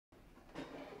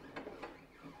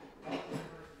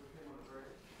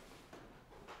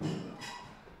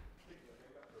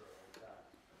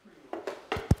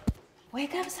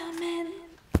Wake up, Soundman.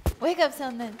 Wake up,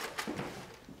 Soundman.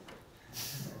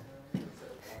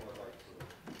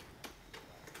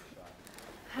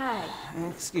 Hi.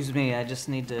 Excuse me, I just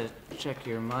need to check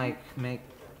your mic, make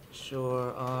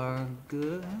sure are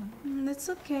good. That's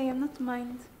okay, I'm not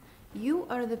mind. You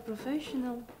are the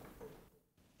professional.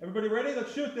 Everybody ready?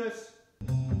 Let's shoot this.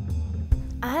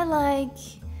 I like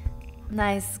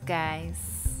nice guys.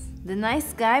 The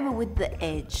nice guy but with the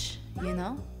edge, you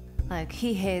know? Like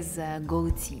he has a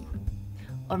goatee.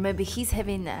 Or maybe he's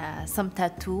having some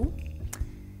tattoo.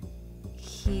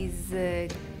 He's a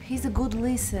good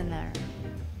listener.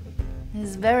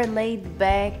 He's very laid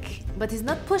back, but he's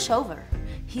not pushover.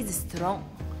 He's strong.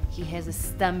 He has a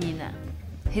stamina.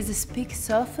 He speaks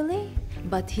softly,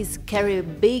 but he's carry a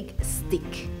big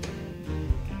stick.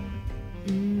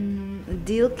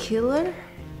 Deal killer?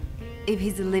 If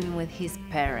he's living with his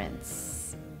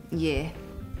parents. Yeah,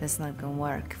 that's not gonna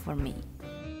work for me.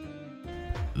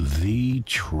 The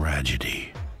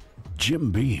tragedy.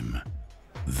 Jim Beam.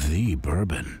 The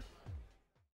bourbon.